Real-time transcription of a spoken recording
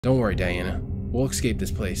Don't worry, Diana. We'll escape this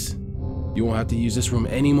place. You won't have to use this room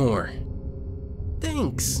anymore.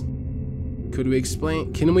 Thanks.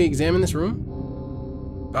 Can we examine this room?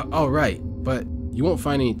 All right, but you won't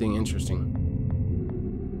find anything interesting.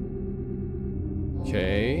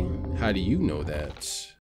 Okay, how do you know that?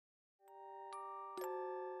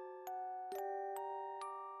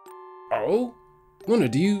 Oh, Luna,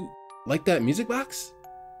 do you like that music box?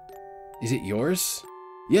 Is it yours?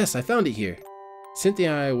 Yes, I found it here.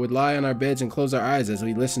 Cynthia and I would lie on our beds and close our eyes as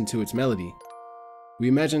we listened to its melody. We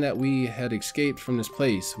imagined that we had escaped from this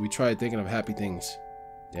place. We tried thinking of happy things.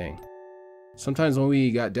 Dang. Sometimes when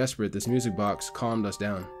we got desperate, this music box calmed us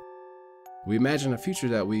down. We imagined a future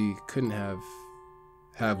that we couldn't have.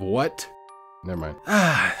 Have what? Never mind.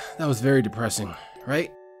 Ah, that was very depressing,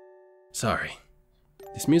 right? Sorry.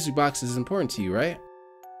 This music box is important to you, right?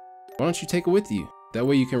 Why don't you take it with you? That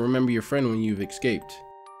way you can remember your friend when you've escaped.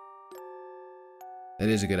 That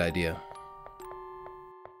is a good idea.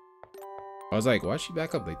 I was like, why'd she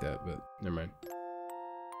back up like that? But never mind.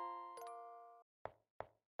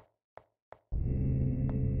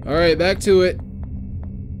 Alright, back to it.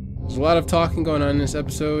 There's a lot of talking going on in this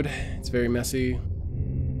episode. It's very messy.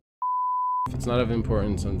 If it's not of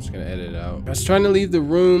importance, I'm just gonna edit it out. I was trying to leave the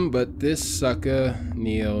room, but this sucker,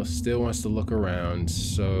 Neil, still wants to look around.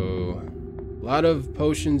 So, a lot of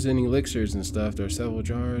potions and elixirs and stuff. There are several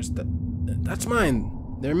jars. That's mine.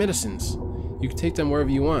 They're medicines. You can take them wherever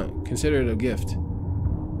you want. Consider it a gift.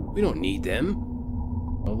 We don't need them.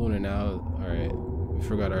 Oh, Luna now. Alright. We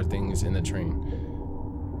forgot our things in the train.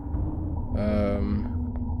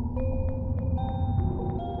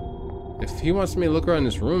 If he wants me to look around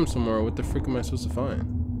this room somewhere, what the frick am I supposed to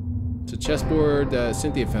find? It's a chessboard that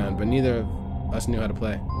Cynthia found, but neither of us knew how to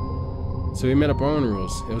play. So we made up our own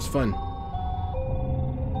rules. It was fun.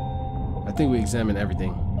 I think we examined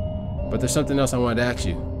everything. But there's something else I wanted to ask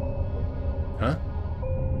you. Huh?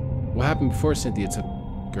 What happened before Cynthia took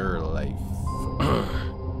her life?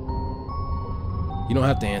 You don't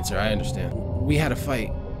have to answer, I understand. We had a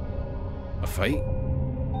fight. A fight?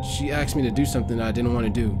 She asked me to do something that I didn't want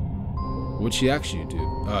to do. What'd she ask you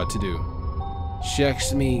to do? She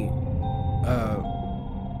asked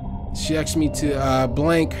me to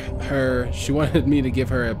blank her. She wanted me to give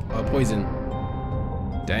her a poison.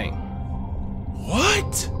 Dang.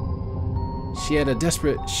 What? She had a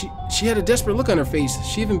desperate look on her face.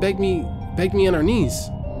 She even begged me on her knees.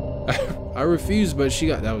 I refused, but she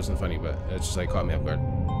got, that wasn't funny, but that just like caught me off guard.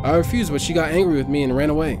 I refused, but she got angry with me and ran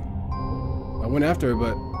away. I went after her,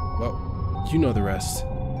 but, well, you know the rest.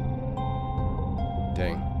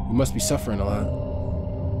 Dang, you must be suffering a lot.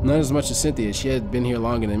 Not as much as Cynthia. She had been here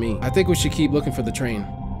longer than me. I think we should keep looking for the train.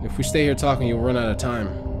 If we stay here talking, you'll run out of time.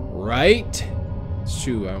 Right? It's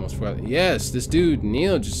true, I almost forgot. Yes, this dude,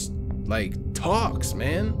 Neil, just, like, talks,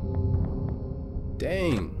 man.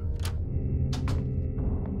 Dang.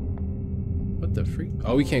 What the freak?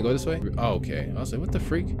 Oh, we can't go this way? Oh, okay. I was like, what the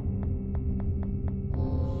freak?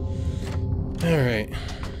 Alright.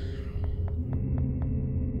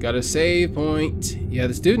 Got a save point. Yeah,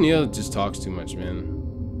 this dude Neil just talks too much,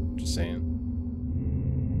 man. Just saying.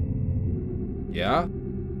 Yeah?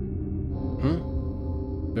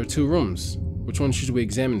 There are 2 rooms. Which one should we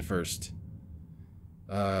examine first?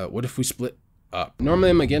 What if we split up? Normally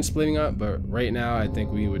I'm against splitting up, but right now I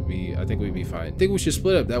think we'd be fine. I think we should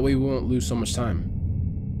split up, that way we won't lose so much time.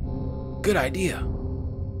 Good idea.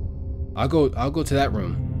 I'll go to that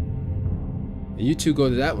room. And you 2 go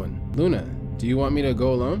to that one. Luna, do you want me to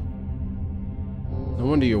go alone? No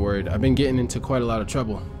wonder you're worried. I've been getting into quite a lot of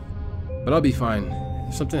trouble. But I'll be fine.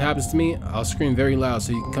 If something happens to me, I'll scream very loud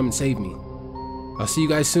so you can come and save me. I'll see you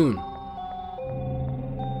guys soon.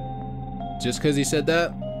 Just because he said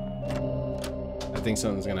that, I think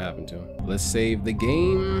something's gonna happen to him. Let's save the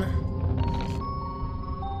game.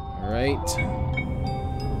 Alright.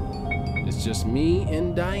 It's just me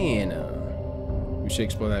and Diana. We should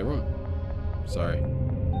explore that room. Sorry.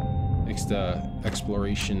 It's the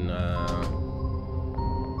exploration,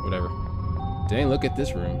 whatever. Dang, look at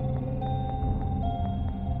this room.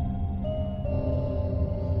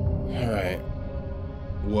 Alright.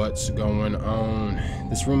 What's going on?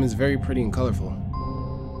 This room is very pretty and colorful.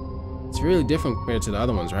 It's really different compared to the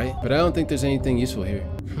other ones, right? But I don't think there's anything useful here.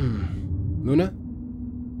 Luna?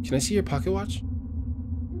 Can I see your pocket watch?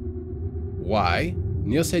 Why?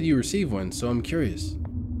 Neil said you received one, so I'm curious.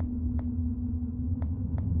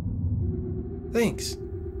 Thanks.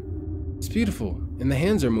 It's beautiful, and the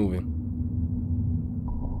hands are moving.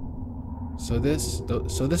 So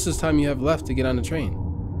this is time you have left to get on the train.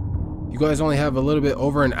 You guys only have a little bit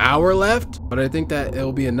over an hour left, but I think that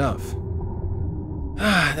it'll be enough.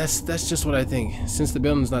 That's just what I think. Since the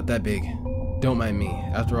building's not that big, don't mind me.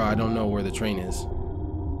 After all, I don't know where the train is.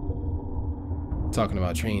 Talking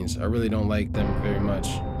about trains, I really don't like them very much.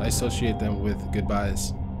 I associate them with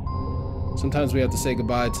goodbyes. Sometimes we have to say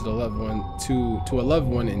goodbye to the loved one, to a loved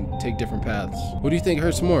one, and take different paths. What do you think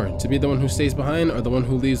hurts more? To be the one who stays behind, or the one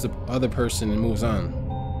who leaves the other person and moves on?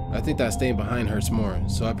 I think that staying behind hurts more,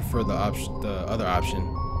 so I prefer the other option.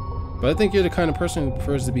 But I think you're the kind of person who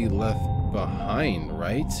prefers to be left behind,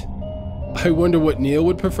 right? I wonder what Neil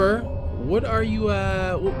would prefer. What are you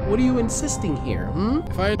insisting here,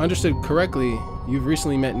 If I understood correctly, you've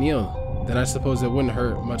recently met Neil. Then I suppose it wouldn't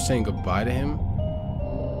hurt much saying goodbye to him.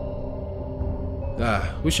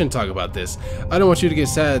 We shouldn't talk about this. I don't want you to get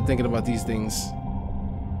sad thinking about these things.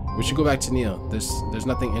 We should go back to Neil. There's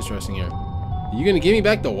nothing interesting here. You gonna give me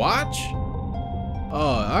back the watch?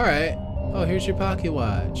 Oh, alright. Oh, here's your pocket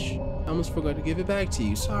watch. I almost forgot to give it back to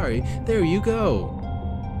you. Sorry. There you go.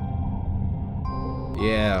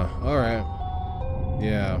 Yeah, alright.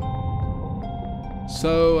 Yeah.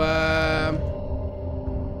 So,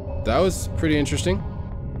 that was pretty interesting.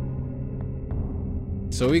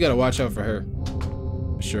 So we gotta watch out for her.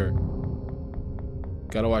 For sure.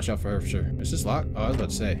 Gotta watch out for her for sure. Is this locked? Oh, I was about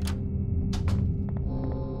to say.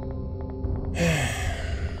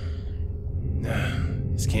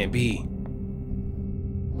 This can't be.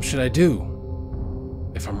 What should I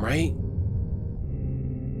do? If I'm right?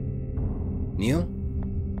 Neil?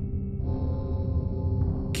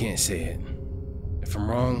 Can't say it. If I'm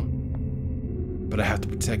wrong, but I have to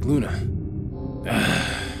protect Luna.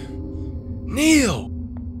 Neil!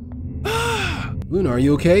 Luna, are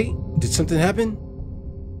you okay? Did something happen?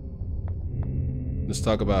 Let's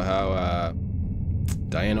talk about how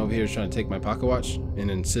Diane over here is trying to take my pocket watch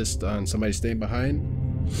and insist on somebody staying behind.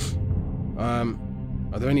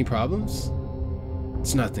 Are there any problems?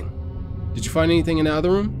 It's nothing. Did you find anything in the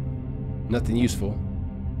other room? Nothing useful.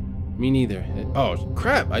 Me neither. Oh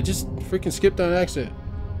crap! I just freaking skipped on accident.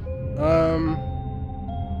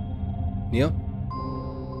 Neil?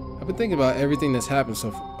 I've been thinking about everything that's happened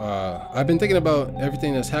so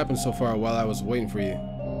far while I was waiting for you.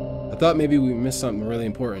 I thought maybe we missed something really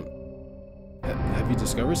important. Have you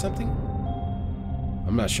discovered something?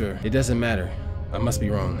 I'm not sure. It doesn't matter. I must be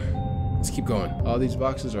wrong. Let's keep going. All these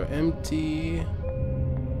boxes are empty.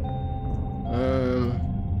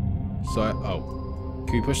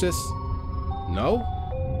 Can we push this? No?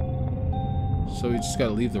 So we just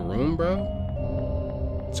gotta leave the room,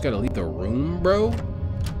 bro? Just gotta leave the room, bro?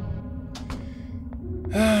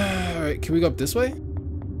 Alright, can we go up this way?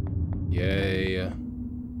 Yeah.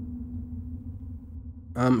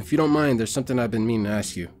 If you don't mind, there's something I've been meaning to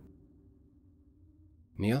ask you.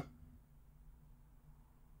 Neil?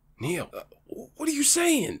 Neil, what are you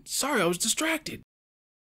saying? Sorry, I was distracted.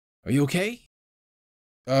 Are you okay?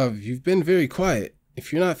 You've been very quiet.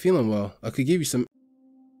 If you're not feeling well, I could give you some...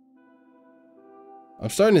 I'm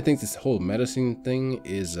starting to think this whole medicine thing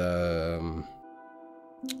is,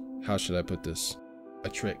 how should I put this? A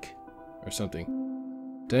trick or something.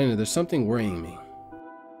 Diana, there's something worrying me.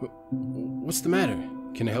 What's the matter?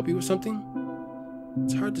 Can I help you with something?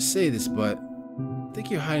 It's hard to say this, but I think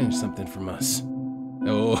you're hiding something from us.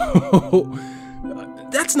 Oh,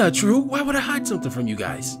 that's not true. Why would I hide something from you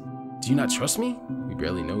guys? Do you not trust me? We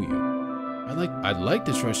barely know you. I'd like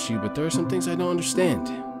to trust you, but there are some things I don't understand.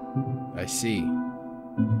 I see.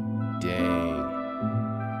 Dang.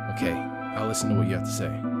 Okay, I'll listen to what you have to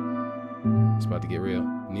say. It's about to get real.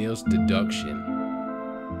 Neil's deduction.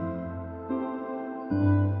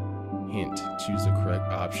 Hint, choose the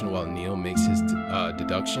correct option while Neil makes his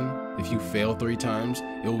deduction. If you fail 3 times,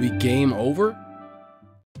 it will be game over?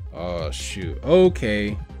 Oh, shoot.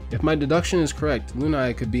 Okay. If my deduction is correct, Luna and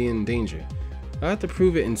I could be in danger. I have to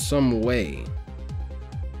prove it in some way.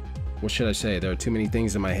 What should I say? There are too many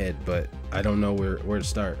things in my head, but I don't know where to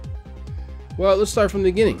start. Well, let's start from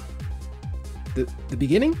the beginning. The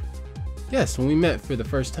beginning? Yes, when we met for the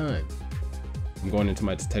first time. I'm going into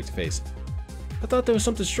my detective face. I thought there was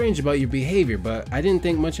something strange about your behavior, but I didn't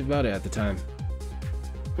think much about it at the time.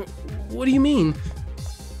 What do you mean?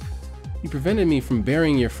 You prevented me from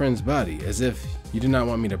burying your friend's body, as if you did not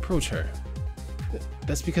want me to approach her.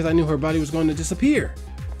 That's because I knew her body was going to disappear.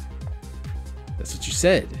 That's what you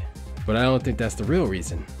said, but I don't think that's the real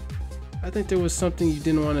reason. I think there was something you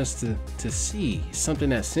didn't want us to see, something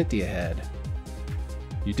that Cynthia had.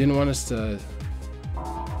 You didn't want us to...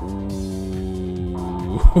 Ooh.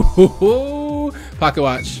 Pocket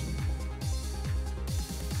watch.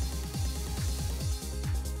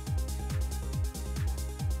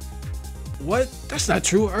 What? That's not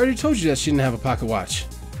true. I already told you that she didn't have a pocket watch.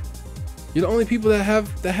 You're the only people that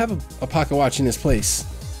have a pocket watch in this place.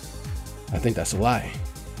 I think that's a lie.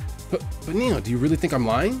 But Neil, do you really think I'm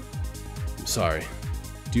lying? I'm sorry.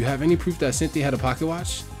 Do you have any proof that Cynthia had a pocket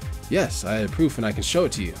watch? Yes, I have proof and I can show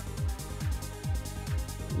it to you.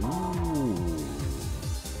 Ooh.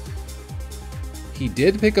 He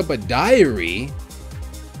did pick up a diary.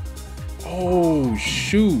 Oh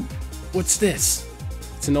shoot. What's this?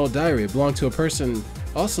 It's an old diary. It belonged to a person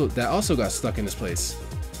that also got stuck in this place.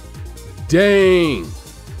 Dang.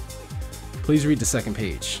 Please read the second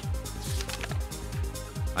page.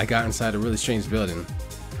 I got inside a really strange building.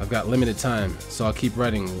 I've got limited time, so I'll keep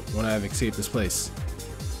writing when I have escaped this place.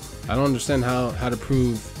 I don't understand how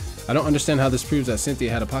this proves that Cynthia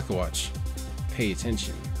had a pocket watch. Pay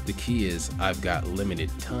attention. The key is I've got limited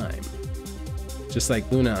time. Just like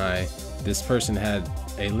Luna and I, this person had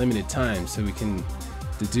a limited time, so we can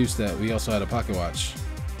deduce that we also had a pocket watch.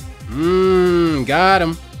 Got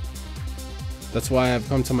him. That's why I've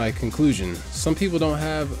come to my conclusion. Some people don't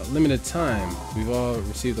have limited time. We've all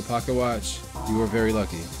received a pocket watch. You were very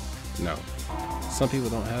lucky. No. Some people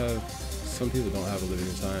don't have a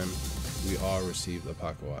limited time. We all received a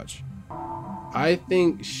pocket watch. I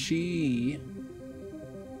think she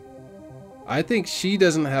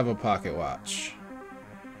doesn't have a pocket watch.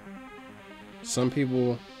 Some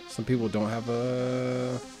people don't have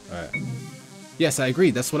a... Alright. Yes, I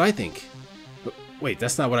agree. That's what I think. But wait,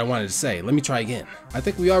 that's not what I wanted to say. Let me try again. I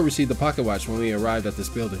think we all received the pocket watch when we arrived at this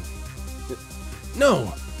building.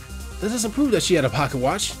 No! That doesn't prove that she had a pocket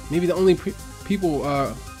watch. Maybe the only people,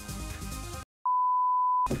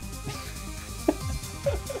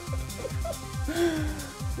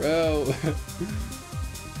 Bro.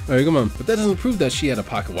 Alright, come on. But that doesn't prove that she had a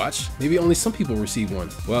pocket watch. Maybe only some people received one.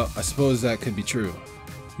 Well, I suppose that could be true.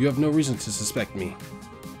 You have no reason to suspect me.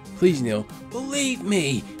 Please, Neil, believe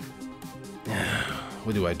me.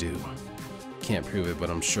 What do I do? Can't prove it, but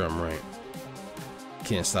I'm sure I'm right.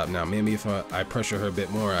 Can't stop now. Maybe if I pressure her a bit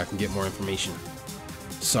more, I can get more information.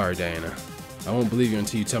 Sorry, Diana. I won't believe you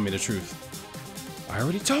until you tell me the truth. I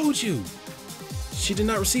already told you. She did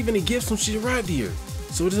not receive any gifts when she arrived here,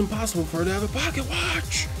 so it is impossible for her to have a pocket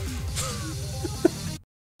watch.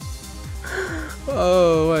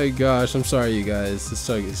 Oh my gosh, I'm sorry you guys. This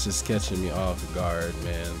song is just catching me off guard,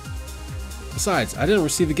 man. Besides, I didn't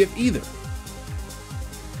receive a gift either.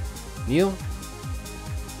 Neil?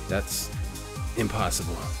 That's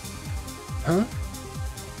impossible. Huh?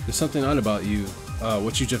 There's something odd about you,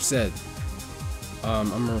 what you just said.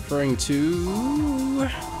 I'm referring to...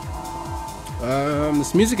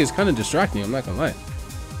 this music is kind of distracting, I'm not gonna lie.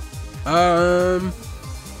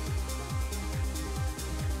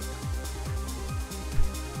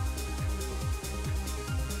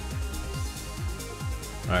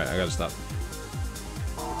 Alright, I gotta stop.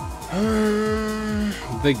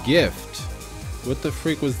 The gift. What the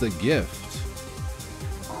freak was the gift?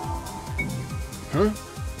 Huh?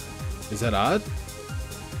 Is that odd?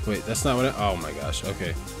 Wait, that's not what I... Oh my gosh,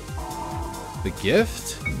 okay. The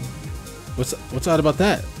gift? What's odd about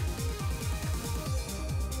that?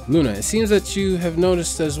 Luna, it seems that you have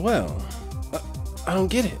noticed as well. I don't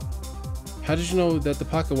get it. How did you know that the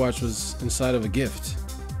pocket watch was inside of a gift?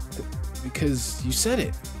 Because you said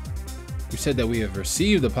it. You said that we have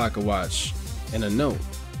received the pocket watch and a note,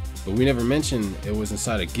 but we never mentioned it was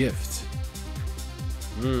inside a gift.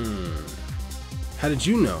 How did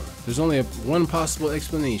you know? There's only one possible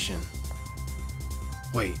explanation.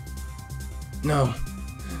 Wait. No.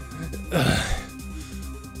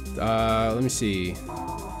 Let me see.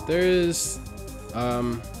 There is,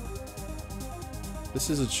 this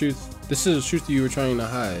is a truth you were trying to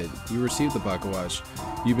hide. You received the pocket watch.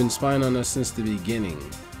 You've been spying on us since the beginning.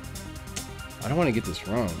 I don't want to get this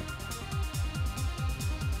wrong.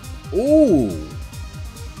 Ooh.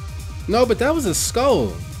 No, but that was a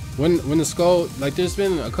skull. When the skull, like, there's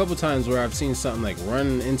been a couple times where I've seen something like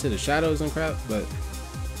run into the shadows and crap, but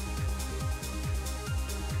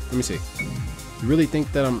let me see. You really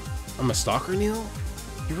think that I'm a stalker, Neil?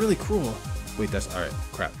 You're really cruel. Wait, that's alright.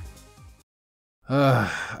 Crap.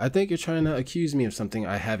 I think you're trying to accuse me of something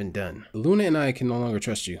I haven't done. Luna and I can no longer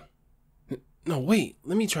trust you. No, wait.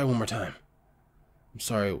 Let me try one more time. I'm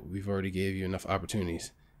sorry, we've already gave you enough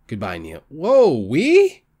opportunities. Goodbye, Neil. Whoa,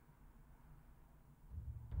 we?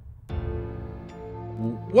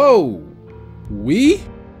 Whoa, we?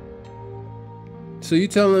 So you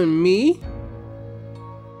telling me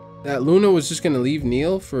that Luna was just gonna leave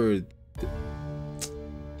Neil for...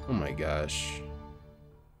 Oh my gosh.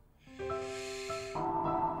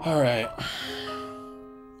 Alright.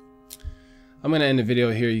 I'm gonna end the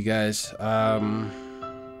video here, you guys.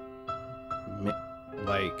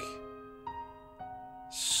 Like...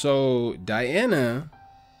 So Diana,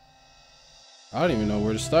 I don't even know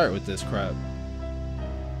where to start with this crap.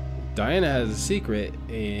 Diana has a secret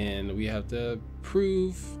and we have to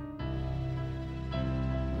prove.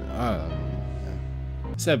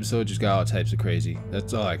 This episode just got all types of crazy.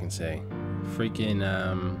 That's all I can say. Freaking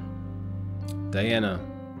Diana.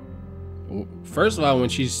 First of all, when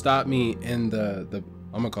she stopped me in the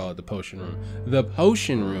I'm gonna call it the potion room. The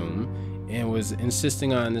potion room, and was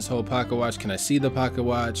insisting on this whole pocket watch. Can I see the pocket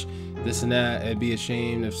watch? This and that. I'd be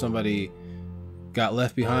ashamed if somebody got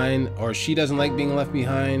left behind, or she doesn't like being left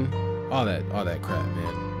behind. All that crap,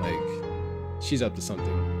 man. Like, she's up to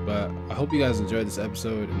something. But I hope you guys enjoyed this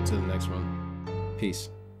episode. Until the next one. Peace.